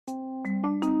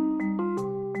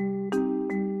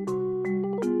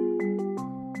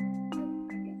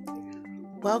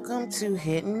Welcome to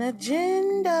Hidden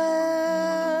Agenda.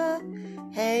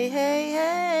 Hey, hey,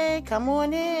 hey. Come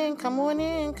on in, come on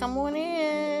in, come on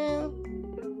in.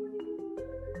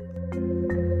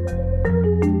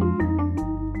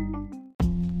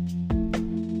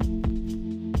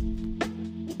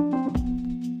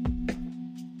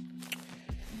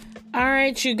 All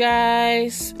right, you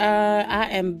guys. I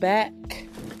am back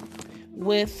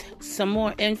with some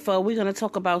more info. We're going to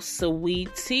talk about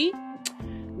Saweetie,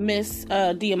 Miss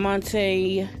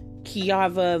Diamante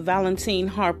Kiava Valentine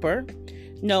Harper,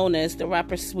 known as the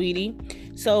rapper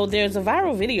Saweetie. So there's a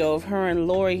viral video of her and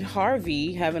Lori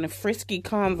Harvey having a frisky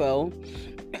convo.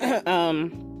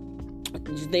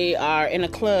 They are in a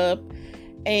club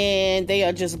and they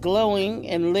are just glowing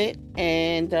and lit,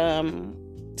 and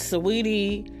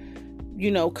Saweetie,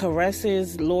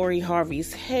 caresses Lori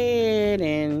Harvey's head,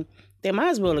 and they might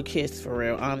as well have kissed for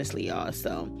real, honestly, y'all.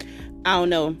 So I don't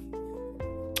know.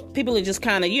 People are just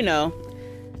kind of,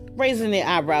 raising their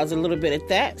eyebrows a little bit at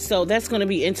that. So that's going to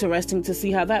be interesting to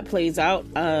see how that plays out,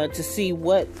 to see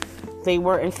what they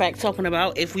were, in fact, talking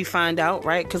about, if we find out,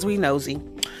 right? Because we nosy.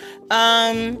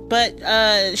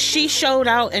 But she showed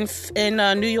out in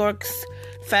New York's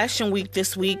Fashion Week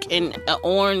this week in an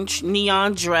orange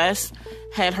neon dress,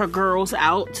 had her girls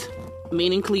out,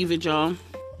 meaning cleavage, y'all.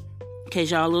 In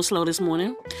case y'all a little slow this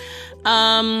morning.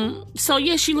 So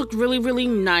yeah, she looked really, really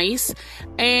nice.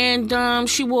 And,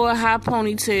 she wore a high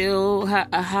ponytail,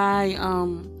 a high,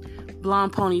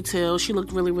 blonde ponytail. She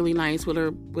looked really, really nice with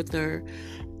her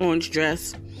orange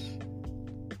dress.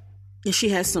 And she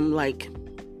has some,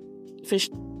 fish.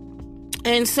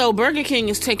 And so Burger King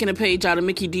is taking a page out of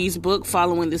Mickey D's book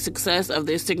following the success of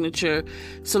their signature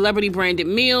celebrity branded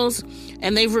meals.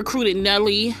 And they've recruited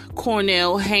Nellie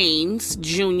Cornell Haynes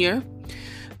Jr.,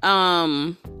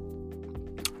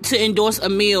 to endorse a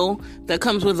meal that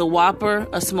comes with a Whopper,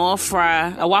 a small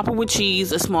fry, a Whopper with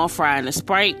cheese, a small fry, and a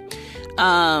Sprite.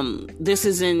 This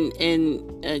is in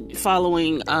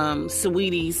following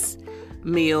Saweetie's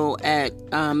meal at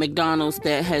McDonald's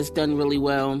that has done really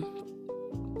well.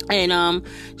 And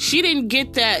she didn't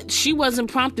get that. She wasn't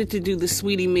prompted to do the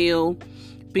Saweetie meal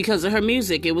because of her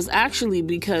music. It was actually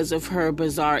because of her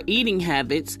bizarre eating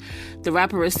habits. The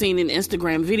rapper is seen in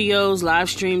Instagram videos, live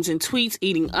streams, and tweets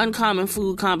eating uncommon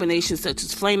food combinations such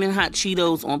as flaming hot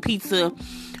Cheetos on pizza,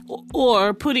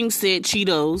 or putting said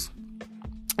Cheetos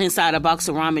inside a box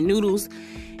of ramen noodles,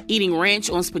 eating ranch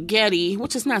on spaghetti,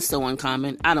 which is not so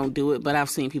uncommon. I don't do it, but I've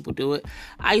seen people do it.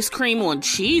 Ice cream on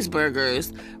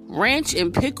cheeseburgers, ranch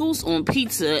and pickles on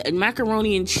pizza, and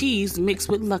macaroni and cheese mixed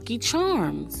with Lucky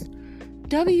Charms.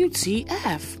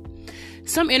 WTF.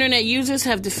 Some internet users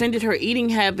have defended her eating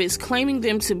habits, claiming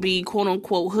them to be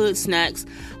quote-unquote hood snacks,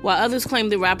 while others claim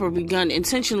the rapper begun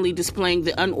intentionally displaying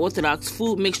the unorthodox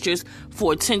food mixtures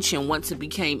for attention once it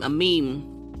became a meme.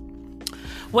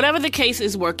 Whatever the case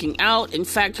is working out. In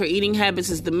fact, her eating habits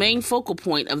is the main focal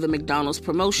point of the McDonald's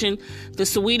promotion. The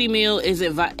Saweetie meal is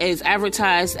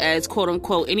advertised as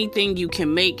quote-unquote anything you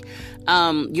can make.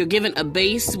 You're given a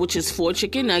base, which is 4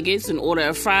 chicken nuggets, an order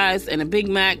of fries, and a Big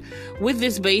Mac. With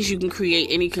this base, you can create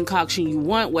any concoction you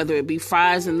want, whether it be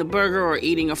fries in the burger or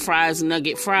eating a fries,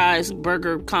 nugget, fries,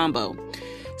 burger combo.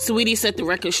 Saweetie set the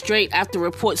record straight after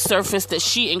reports surfaced that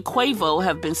she and Quavo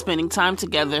have been spending time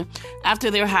together after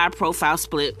their high-profile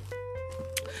split.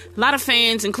 A lot of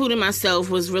fans, including myself,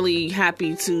 was really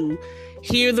happy to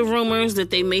hear the rumors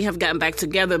that they may have gotten back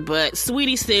together, but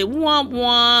Saweetie said, womp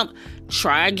womp,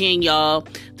 try again, y'all.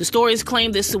 The stories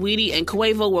claim that Saweetie and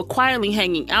Quavo were quietly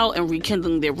hanging out and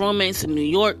rekindling their romance in New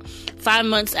York 5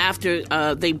 months after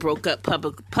they broke up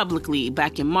publicly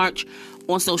back in March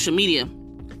on social media.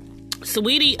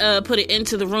 Saweetie put an end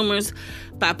to the rumors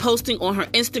by posting on her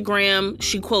Instagram,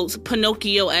 she quotes,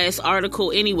 Pinocchio-ass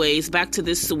article anyways, back to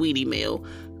this Saweetie meal,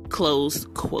 close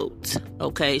quote.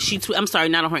 Okay, I'm sorry,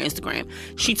 not on her Instagram.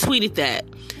 She tweeted that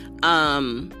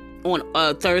on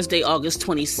Thursday, August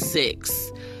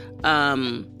 26th.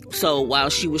 So while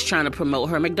she was trying to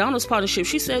promote her McDonald's partnership,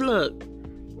 she said, look,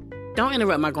 don't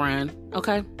interrupt my grind,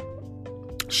 okay?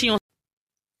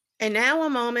 And now a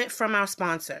moment from our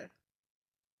sponsor.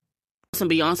 She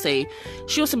wants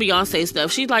some Beyonce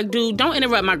stuff. She's like, dude, don't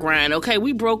interrupt my grind, okay?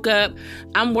 We broke up.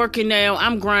 I'm working now.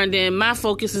 I'm grinding. My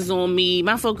focus is on me.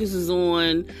 My focus is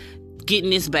on getting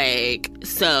this bag.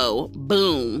 So,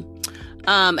 boom.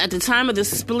 At the time of the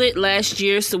split last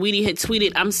year, Saweetie had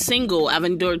tweeted, I'm single. I've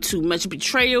endured too much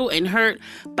betrayal and hurt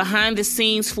behind the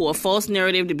scenes for a false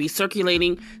narrative to be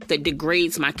circulating that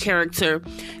degrades my character.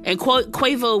 And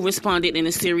Quavo responded in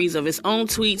a series of his own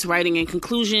tweets, writing in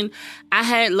conclusion, I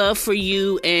had love for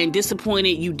you and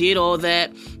disappointed you did all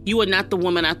that. You are not the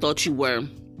woman I thought you were.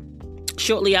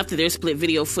 Shortly after their split,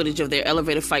 video footage of their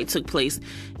elevator fight took place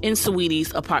in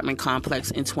Saweetie's apartment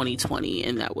complex in 2020,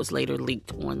 and that was later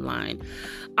leaked online.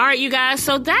 All right, you guys,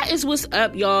 so that is what's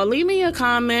up, y'all. Leave me a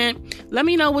comment. Let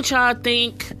me know what y'all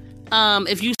think.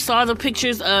 If you saw the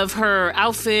pictures of her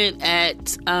outfit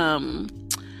at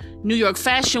New York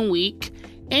Fashion Week,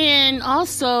 and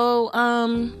also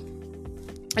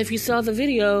if you saw the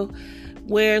video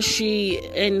where she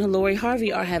and Lori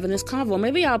Harvey are having this convo.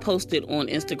 Maybe I'll post it on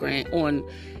Instagram, on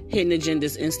Hidden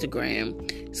Agenda's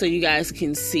Instagram, so you guys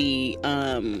can see.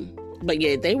 But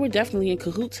yeah, they were definitely in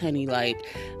cahoots, honey. Like,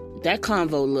 that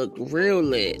convo looked real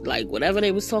lit. Like, whatever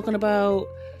they was talking about.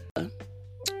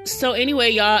 So anyway,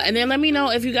 y'all, and then let me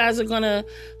know if you guys are gonna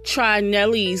try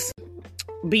Nelly's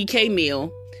BK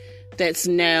meal that's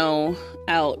now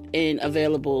out and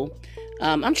available.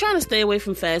 I'm trying to stay away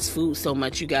from fast food so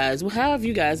much, you guys. Well, how have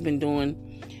you guys been doing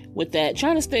with that?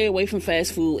 Trying to stay away from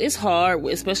fast food. It's hard,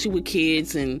 especially with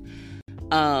kids. And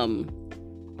I'm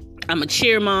a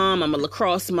cheer mom. I'm a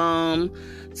lacrosse mom.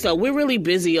 So we're really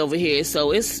busy over here.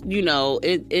 So it's,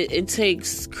 it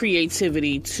takes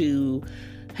creativity to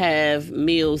have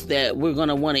meals that we're going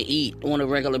to want to eat on a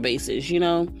regular basis,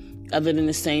 other than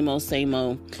the same old.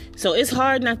 So it's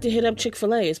hard not to hit up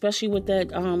Chick-fil-A, especially with that,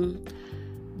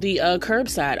 the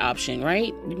curbside option,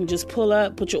 right? You can just pull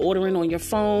up, put your order in on your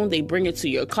phone. They bring it to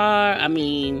your car. I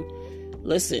mean,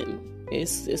 listen,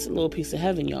 it's a little piece of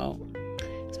heaven, y'all.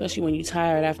 Especially when you're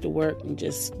tired after work and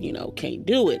just, can't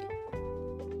do it.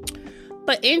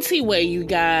 But anyway, you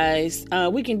guys,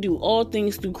 we can do all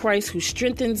things through Christ who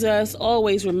strengthens us.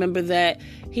 Always remember that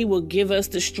he will give us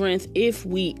the strength if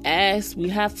we ask. We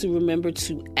have to remember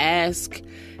to ask,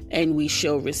 and we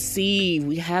shall receive.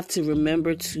 We have to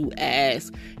remember to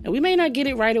ask. And we may not get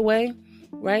it right away,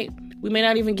 right? We may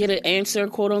not even get an answer,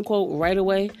 quote unquote, right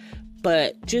away.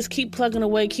 But just keep plugging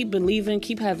away, keep believing,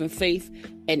 keep having faith,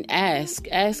 and ask.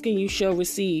 Ask and you shall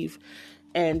receive.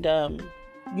 And,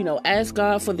 ask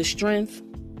God for the strength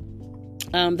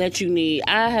that you need.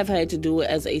 I have had to do it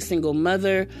as a single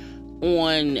mother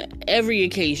on every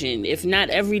occasion. If not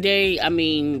every day,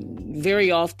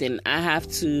 very often I have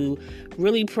to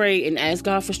really pray and ask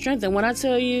God for strength. And when I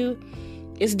tell you,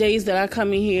 it's days that I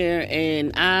come in here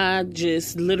and I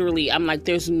just literally, I'm like,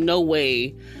 there's no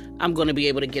way I'm going to be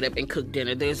able to get up and cook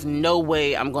dinner. There's no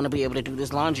way I'm going to be able to do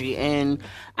this laundry. And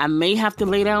I may have to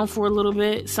lay down for a little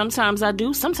bit. Sometimes I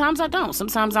do. Sometimes I don't.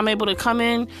 Sometimes I'm able to come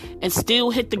in and still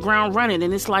hit the ground running.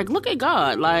 And it's like, look at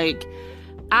God. Like,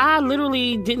 I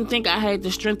literally didn't think I had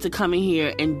the strength to come in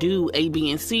here and do A,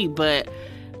 B, and C. But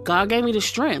God gave me the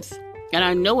strength. And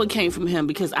I know it came from him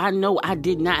because I know I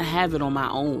did not have it on my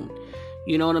own.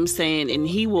 You know what I'm saying? And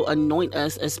he will anoint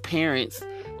us as parents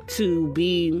to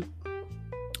be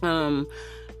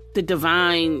the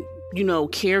divine,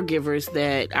 caregivers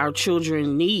that our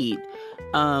children need.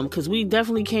 Because we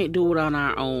definitely can't do it on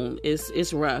our own.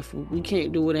 It's rough. We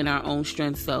can't do it in our own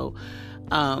strength. So,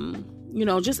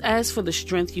 just ask for the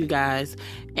strength, you guys.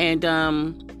 And,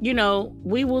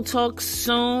 we will talk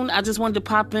soon. I just wanted to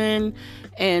pop in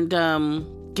and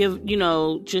give,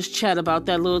 just chat about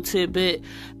that little tidbit.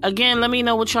 Again, let me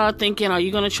know what y'all thinking. Are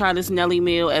you going to try this Nelly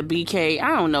meal at BK?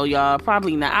 I don't know, y'all.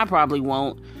 Probably not. I probably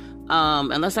won't.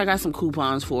 Unless I got some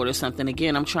coupons for it or something.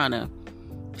 Again, I'm trying to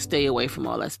stay away from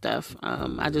all that stuff.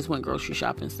 I just went grocery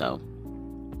shopping, so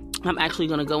I'm actually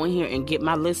going to go in here and get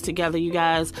my list together, you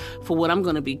guys, for what I'm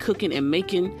going to be cooking and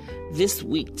making this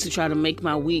week to try to make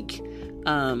my week,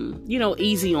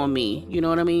 easy on me. You know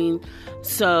what I mean?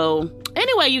 So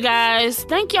anyway, you guys,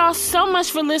 thank y'all so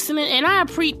much for listening. And I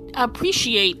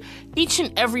appreciate each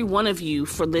and every one of you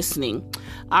for listening.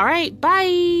 All right.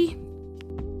 Bye.